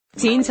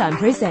Teen Time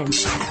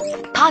Presents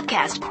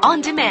Podcast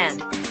on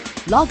Demand.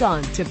 Log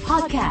on to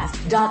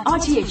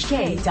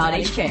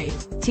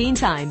podcast.rthk.hk. Teen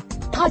Time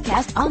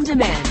Podcast on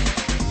Demand.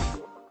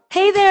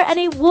 Hey there, and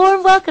a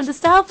warm welcome to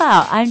Style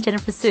File. I'm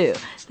Jennifer Sue.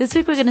 This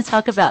week we're going to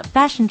talk about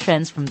fashion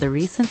trends from the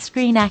recent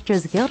Screen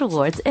Actors Guild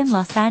Awards in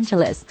Los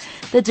Angeles.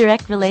 The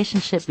direct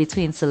relationship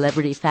between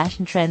celebrity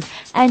fashion trends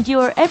and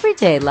your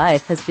everyday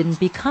life has been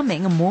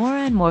becoming more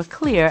and more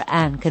clear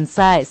and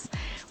concise.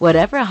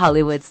 Whatever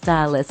Hollywood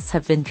stylists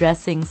have been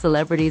dressing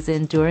celebrities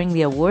in during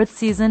the awards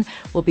season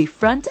will be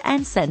front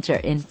and center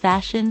in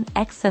fashion,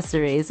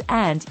 accessories,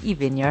 and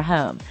even your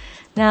home.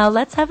 Now,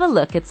 let's have a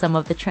look at some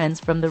of the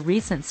trends from the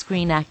recent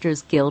Screen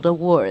Actors Guild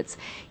Awards.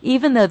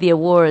 Even though the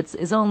awards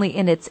is only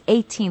in its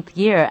 18th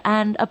year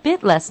and a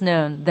bit less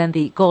known than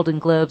the Golden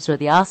Globes or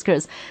the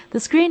Oscars, the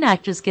Screen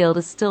Actors Guild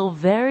is still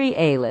very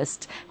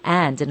A-list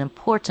and an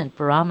important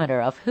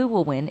barometer of who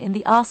will win in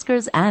the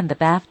Oscars and the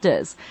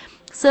BAFTAs.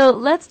 So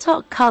let's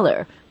talk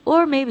color,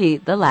 or maybe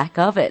the lack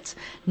of it.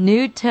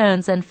 Nude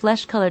tones and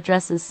flesh-colored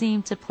dresses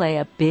seem to play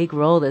a big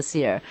role this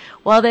year.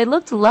 While they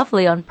looked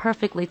lovely on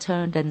perfectly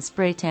toned and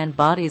spray-tanned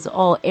bodies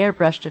all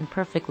airbrushed and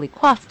perfectly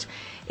coiffed,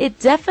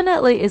 it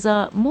definitely is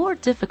a more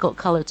difficult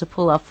color to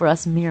pull off for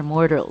us mere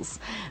mortals.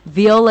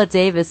 Viola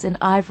Davis in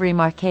Ivory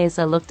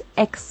Marquesa looked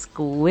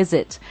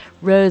exquisite.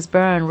 Rose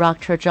Byrne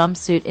rocked her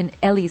jumpsuit in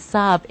Elie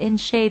Saab in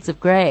shades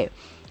of gray.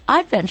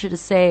 I'd venture to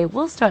say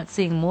we'll start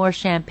seeing more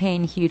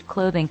champagne-hued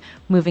clothing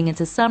moving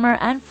into summer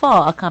and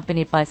fall,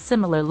 accompanied by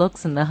similar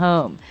looks in the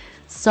home.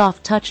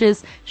 Soft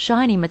touches,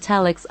 shiny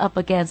metallics up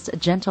against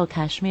gentle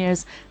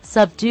cashmeres,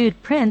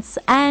 subdued prints,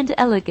 and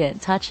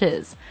elegant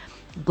touches.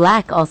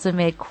 Black also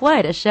made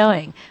quite a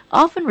showing.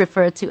 Often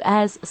referred to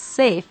as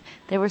safe,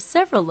 there were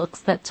several looks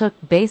that took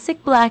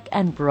basic black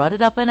and brought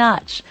it up a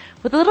notch.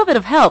 With a little bit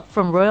of help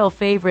from royal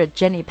favorite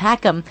Jenny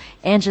Packham,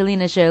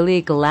 Angelina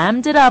Jolie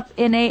glammed it up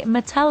in a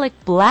metallic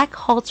black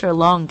halter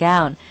long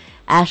gown.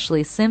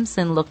 Ashley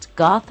Simpson looked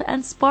goth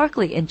and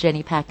sparkly in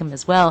Jenny Packham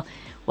as well.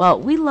 While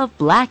we love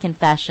black in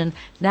fashion,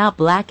 now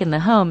black in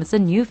the home is a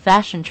new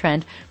fashion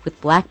trend,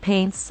 with black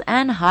paints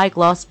and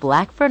high-gloss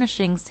black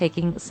furnishings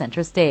taking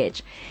center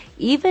stage.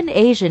 Even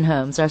Asian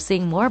homes are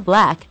seeing more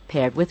black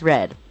paired with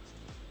red.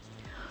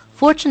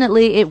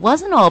 Fortunately, it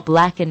wasn't all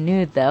black and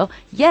nude, though.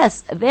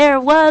 Yes,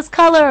 there was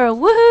color!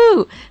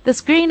 Woohoo! The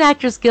Screen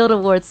Actors Guild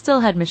Awards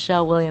still had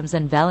Michelle Williams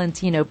and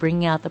Valentino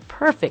bringing out the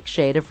perfect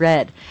shade of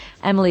red.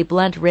 Emily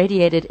Blunt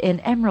radiated in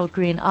emerald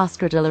green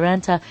Oscar de la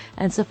Renta,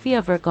 and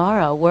Sofia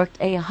Vergara worked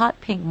a hot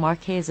pink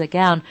Marquesa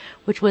gown,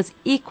 which was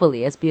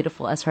equally as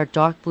beautiful as her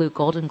dark blue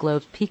Golden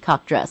Globes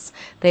peacock dress.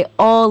 They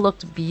all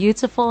looked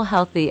beautiful,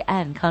 healthy,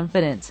 and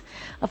confident.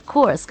 Of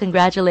course,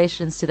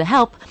 congratulations to The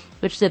Help,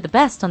 which did the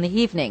best on the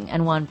evening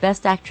and won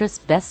Best Actress,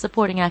 Best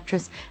Supporting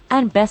Actress,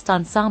 and Best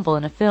Ensemble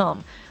in a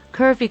Film.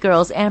 Curvy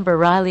girls Amber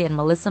Riley and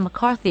Melissa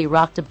McCarthy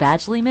rocked a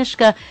Badgley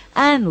Mishka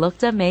and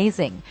looked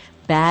amazing.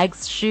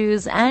 Bags,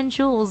 shoes, and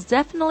jewels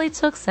definitely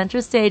took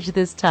center stage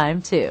this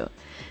time, too.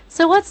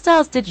 So what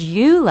styles did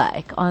you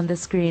like on the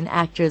Screen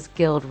Actors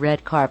Guild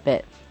red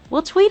carpet?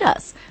 Well, tweet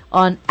us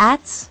on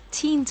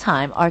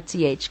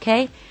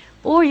 @TeenTimeRTHK,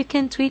 or you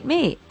can tweet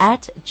me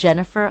at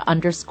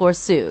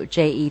Jennifer_Sue,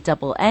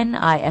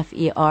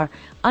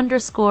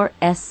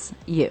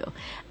 JENNIFER_SU.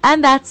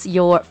 And that's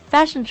your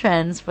fashion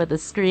trends for the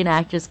Screen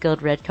Actors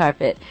Guild red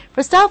carpet.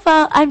 For Style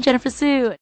File, I'm Jennifer Sue.